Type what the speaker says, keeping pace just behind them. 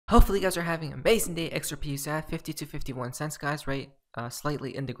Hopefully you guys are having an amazing day. XRP is at 50 to 51 cents, guys, right?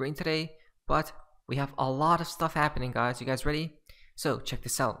 Slightly in the green today, but we have a lot of stuff happening, guys. You guys ready? So check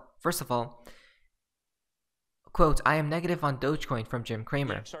this out. First of all, quote, I am negative on Dogecoin from Jim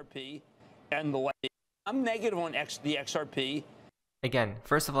Cramer. XRP and the I'm negative on the XRP. Again,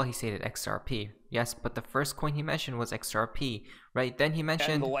 first of all, he stated XRP. Yes, but the first coin he mentioned was XRP, right? Then he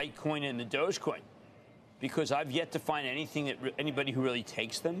mentioned and the Litecoin and the Dogecoin. Because I've yet to find anything that anybody who really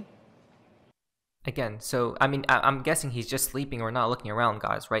takes them. Again, so I mean, I'm guessing he's just sleeping or not looking around,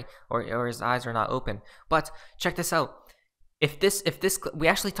 guys, right? Or his eyes are not open. But check this out. If this, we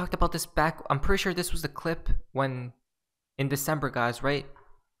actually talked about this back. I'm pretty sure this was the clip when in December, guys, right?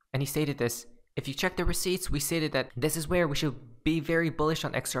 And he stated this. If you check the receipts, we stated that this is where we should be very bullish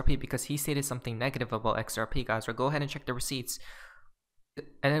on XRP because he stated something negative about XRP, guys. Right? Go ahead and check the receipts.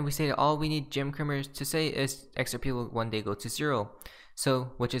 And then we say that all we need Jim Cramer to say is XRP will one day go to zero.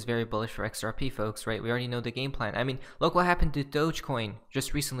 So, which is very bullish for XRP, folks, right? We already know the game plan. I mean, look what happened to Dogecoin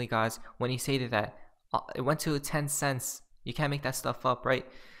just recently, guys, when he stated that. It went to 10 cents. You can't make that stuff up, right?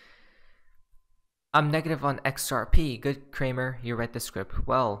 I'm negative on XRP. Good, Cramer, you read the script.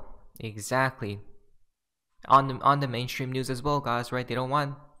 Well, exactly. On the mainstream news as well, guys, right? They don't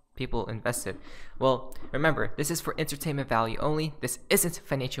want people invested. Well, remember, this is for entertainment value only. This isn't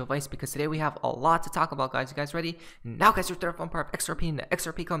financial advice because today we have a lot to talk about, guys. You guys ready? Now, guys, your third fun part of XRP in the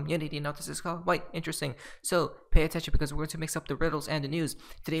XRP community. Now, this is quite interesting. So, pay attention because we're going to mix up the riddles and the news.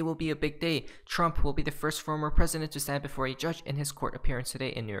 Today will be a big day. Trump will be the first former president to stand before a judge in his court appearance today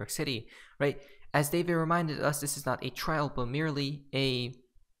in New York City, right? As David reminded us, this is not a trial, but merely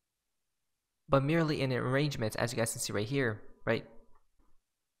an arrangement, as you guys can see right here, right?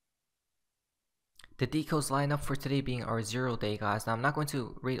 The decodes line up for today being our 0 day, guys. Now, I'm not going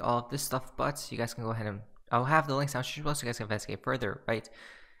to read all of this stuff, but you guys can go ahead and I'll have the links down below so you guys can investigate further, right?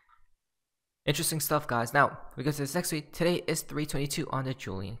 Interesting stuff, guys. Now, we go to this next week. Today is 3/22 on the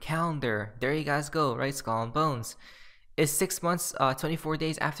Julian calendar. There you guys go, right? Skull and Bones. It's 6 months, 24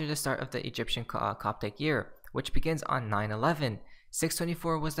 days after the start of the Egyptian Coptic year, which begins on 9/11.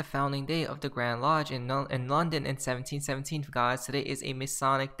 624 was the founding day of the Grand Lodge in London in 1717, guys. Today is a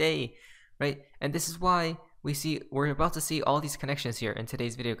Masonic day. Right, and this is why we're about to see all these connections here in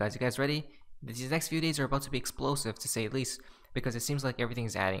today's video, guys. You guys ready? These next few days are about to be explosive, to say the least, because it seems like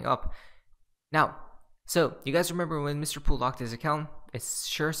everything's adding up. Now, so you guys remember when Mr. Poole locked his account? It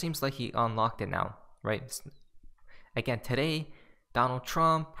sure seems like he unlocked it now, right? Again, today, Donald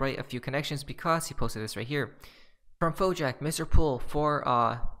Trump, right? A few connections because he posted this right here from Fojack, Mr. Poole for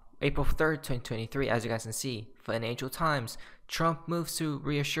April 3rd, 2023. As you guys can see, Financial Times. Trump moves to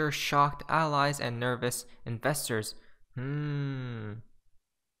reassure shocked allies and nervous investors.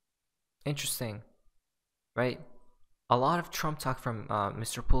 Interesting, right? A lot of Trump talk from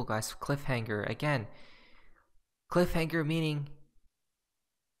Mr. Poole, guys. Cliffhanger again. Cliffhanger meaning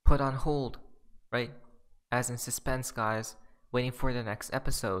put on hold, right? As in suspense, guys. Waiting for the next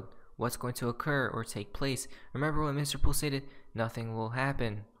episode. What's going to occur or take place? Remember when Mr. Poole stated nothing will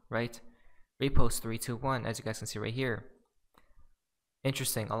happen, right? Repost 321, as you guys can see right here.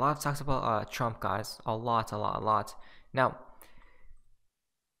 Interesting. A lot of talks about Trump, guys. A lot. Now,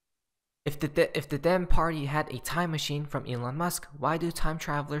 if the Dem party had a time machine from Elon Musk, why do time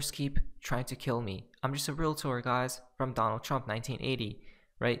travelers keep trying to kill me? I'm just a realtor, guys, from Donald Trump, 1980,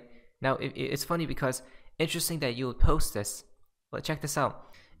 right? Now, it's funny because interesting that you would post this. But check this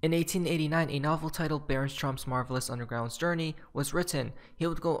out. In 1889, a novel titled Baron Trump's Marvelous Underground's Journey was written. He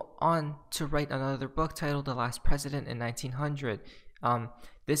would go on to write another book titled The Last President in 1900.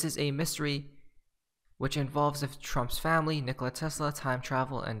 This is a mystery which involves Trump's family, Nikola Tesla, time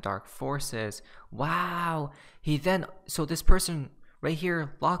travel, and dark forces. Wow! So this person right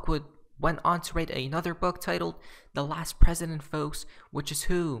here, Lockwood, went on to write another book titled The Last President, folks, which is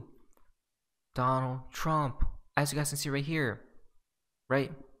who? Donald Trump, as you guys can see right here,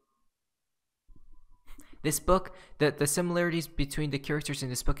 right? This book, the similarities between the characters in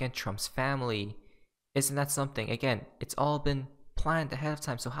this book and Trump's family, isn't that something? Again, it's all been planned ahead of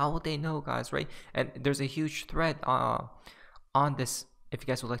time, so how would they know, guys, right? And there's a huge thread on this if you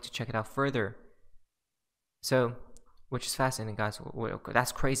guys would like to check it out further. So, which is fascinating, guys.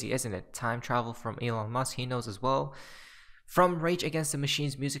 That's crazy, isn't it? Time travel from Elon Musk, he knows as well. From Rage Against the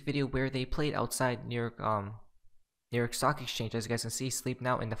Machine's music video where they played outside New York Stock Exchange, as you guys can see, Sleep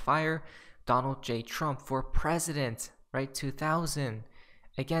Now in the Fire. Donald J. Trump for president, right? 2000.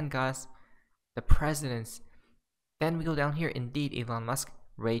 Again, guys, the presidents. Then we go down here. Indeed, Elon Musk.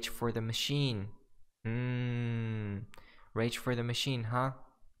 Rage for the Machine. Rage for the Machine, huh?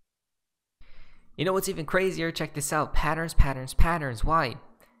 You know what's even crazier? Check this out. Patterns. Why?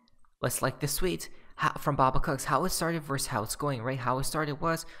 let's like this tweet from Baba Cooks, how it started versus how it's going, right? How it started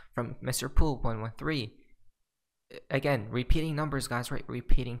was from Mr. Pool 113. Again, repeating numbers, guys, right?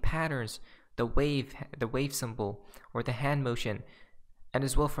 Repeating patterns, the wave symbol, or the hand motion, and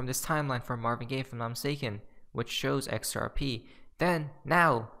as well from this timeline from Marvin Gaye, if I'm not mistaken, which shows XRP. Then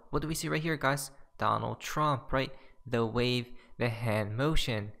now, what do we see right here, guys? Donald Trump, right? The wave, the hand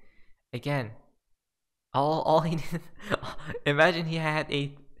motion. Again, all he did, imagine he had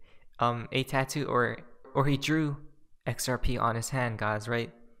a tattoo or he drew XRP on his hand, guys,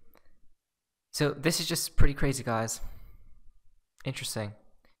 right? So this is just pretty crazy, guys. Interesting.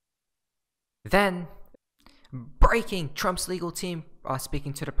 Then, breaking, Trump's legal team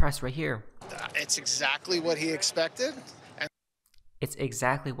speaking to the press right here. It's exactly what he expected. And it's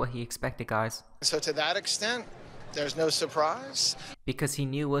exactly what he expected, guys. So to that extent, there's no surprise. Because he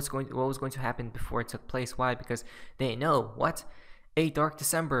knew what was going to happen before it took place. Why? Because they know what? A dark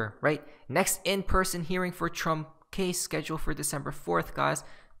December, right? Next in-person hearing for Trump case scheduled for December 4th, guys.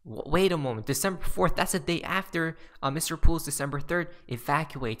 Wait a moment, December 4th, that's a day after Mr. Pool's December 3rd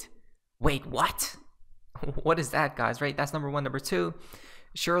evacuate. Wait, what? What is that, guys, right? That's number one. Number two,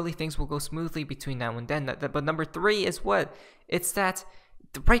 surely things will go smoothly between now and then. But number three is what? It's that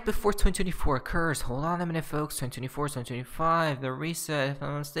right before 2024 occurs. Hold on a minute, folks. 2024, 2025, the reset, if I'm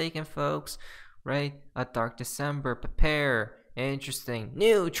not mistaken, folks. Right? A dark December, prepare. Interesting.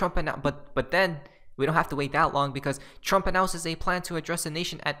 New Trump announced, but then we don't have to wait that long because Trump announces a plan to address the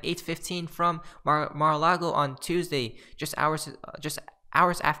nation at 8:15 from Mar-a-Lago on Tuesday, just hours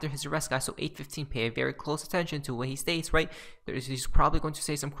after his arrest, guys. So 8:15, pay very close attention to what he states, right? He's probably going to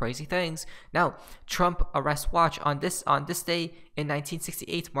say some crazy things. Now, Trump arrest watch on this day in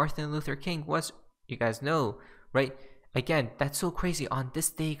 1968, Martin Luther King was, you guys know, right? Again, that's so crazy on this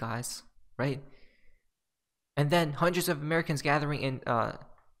day, guys, right? And then hundreds of Americans gathering in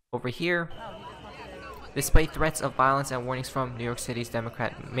over here, despite threats of violence and warnings from New York City's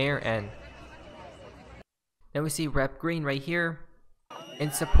Democrat mayor. And then we see Rep. Green right here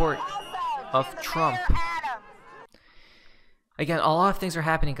in support of Trump. Again, a lot of things are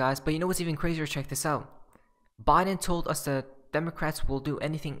happening, guys, but you know what's even crazier? Check this out. Biden told us that Democrats will do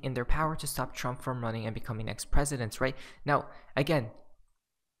anything in their power to stop Trump from running and becoming next president, right? Now, again,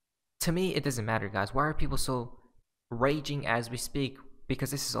 to me, it doesn't matter, guys. Why are people so raging as we speak?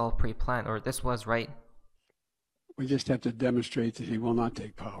 Because this is all pre-planned, or this was, right? We just have to demonstrate that he will not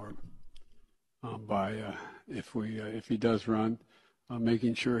take power if he does run,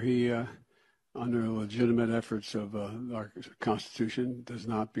 making sure he, under legitimate efforts of our Constitution, does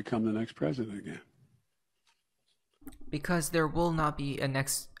not become the next president again. Because there will not be a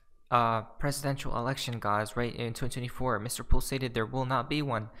next presidential election, guys, right? In 2024, Mr. Poole stated there will not be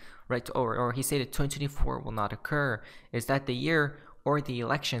one, right? Or he stated 2024 will not occur. Is that the year or the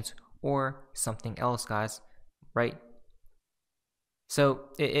elections or something else, guys? Right? So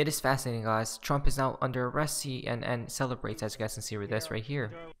it is fascinating, guys. Trump is now under arrest and celebrates, as you guys can see with this right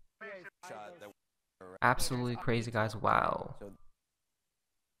here. Absolutely crazy, guys. Wow.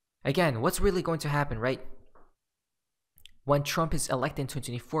 Again, what's really going to happen, right? When Trump is elected in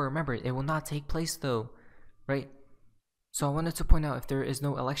 2024, remember, it will not take place though, right? So I wanted to point out, if there is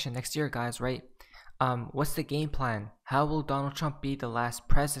no election next year, guys, right? What's the game plan? How will Donald Trump be the last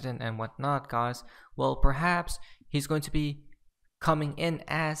president and whatnot, guys? Well, perhaps he's going to be coming in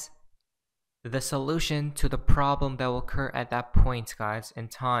as the solution to the problem that will occur at that point, guys, in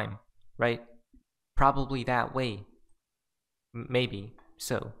time, right? Probably that way. Maybe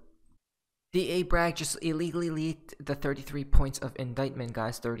so. DA Bragg just illegally leaked the 33 points of indictment,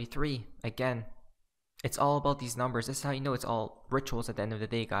 guys. 33. Again, it's all about these numbers. This is how you know it's all rituals at the end of the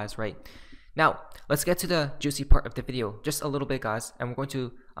day, guys, right? Now, let's get to the juicy part of the video. Just a little bit, guys. And we're going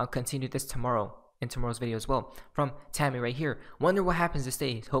to continue this tomorrow, in tomorrow's video as well. From Tammy right here. Wonder what happens this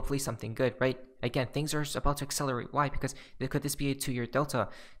day. Hopefully something good, right? Again, things are about to accelerate. Why? Because could this be a 2-year delta?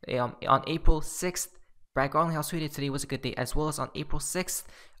 On April 6th, Brad Garlinghouse tweeted today was a good day, as well as on April 6th,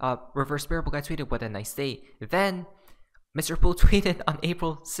 Reverse Bearable Guy tweeted what a nice day. Then Mr. Poole tweeted on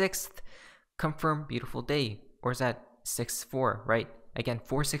April 6th, confirm beautiful day. Or is that 6-4, right? Again,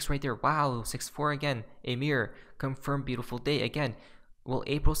 4-6 right there. Wow, 6-4 again. Amir, confirm beautiful day. Again, will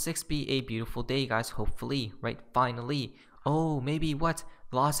April 6th be a beautiful day, guys? Hopefully, right? Finally. Oh, maybe what?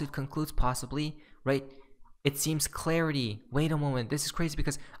 Lawsuit concludes possibly, right? It seems clarity. Wait a moment. This is crazy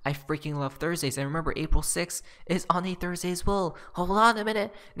because I freaking love Thursdays. And remember, April 6th is on a Thursday as well. Hold on a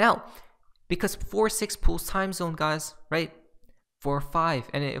minute. Now, because 4-6 Poole's time zone, guys, right? 4-5.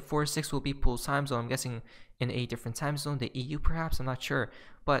 And 4-6 will be Poole's time zone. I'm guessing in a different time zone. The EU, perhaps? I'm not sure.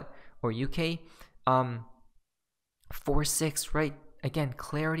 But, or UK. 4-6, right? Again,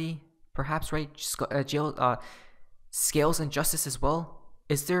 clarity. perhaps, right? Scales and justice as well.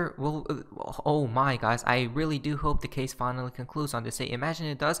 Is there, well, oh my guys, I really do hope the case finally concludes on this day. Imagine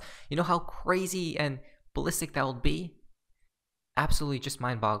it does. You know how crazy and ballistic that would be? Absolutely just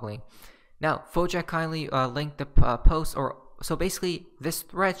mind-boggling. Now, Fojack kindly linked the post, or so basically this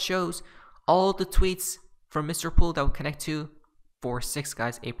thread shows all the tweets from Mr. Pool that would connect to 4/6,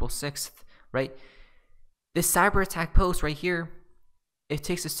 guys, April 6th, right? This cyber attack post right here, it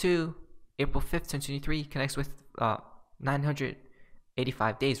takes us to April 5th, 2023, connects with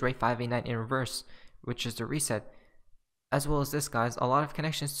 985 days, right? 589 in reverse, which is the reset. As well as this, guys, a lot of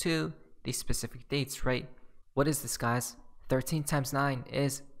connections to these specific dates, right? What is this, guys? 13 times 9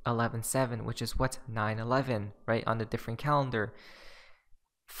 is 11/7, which is what? 9/11, right? On the different calendar.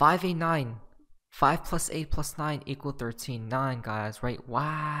 589, 5 plus 8 plus 9 equal 13/9, guys, right?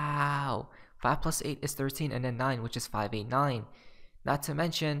 Wow. 5 plus 8 is 13, and then 9, which is 589. Not to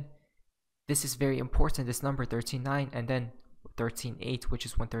mention, this is very important, this number 13/9, and then 13/8, which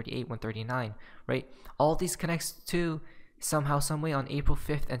is 138, 139, right? All these connects to somehow, some way on April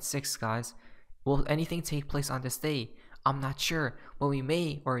 5th and 6th, guys. Will anything take place on this day? I'm not sure, but we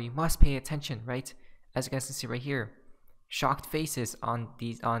may or we must pay attention, right? As you guys can see right here, shocked faces on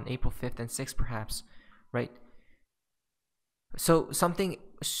April 5th and 6th, perhaps, right? So something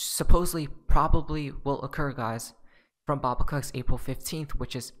supposedly probably will occur, guys, from Babakuk's April 15th,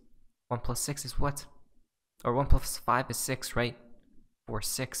 which is 1 plus 6 is what? Or 1 plus 5 is 6, right?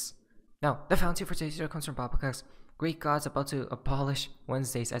 4/6. Now, the fountain for today's video comes from Babakuk's Greek gods about to abolish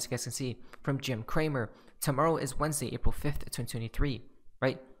Wednesdays, as you guys can see, from Jim Cramer. Tomorrow is Wednesday, April 5th, 2023,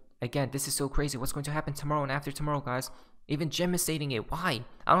 right? Again, this is so crazy. What's going to happen tomorrow and after tomorrow, guys? Even Jim is stating it. Why?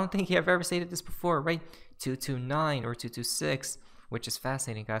 I don't think he ever stated this before, right? 229 or 226, which is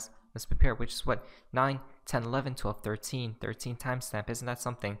fascinating, guys. Let's prepare, which is what? 9, 10, 11, 12, 13. 13 timestamp. Isn't that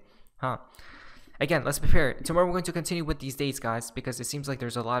something? Huh? Again, let's prepare. Tomorrow we're going to continue with these dates, guys, because it seems like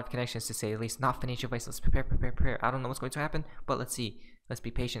there's a lot of connections, to say at least. Not financial advice. Let's prepare. I don't know what's going to happen, but let's see. Let's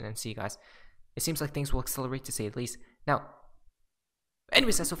be patient and see, guys. It seems like things will accelerate, to say at least. Now,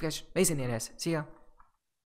 anyways, that's all for you guys. Amazing, see ya.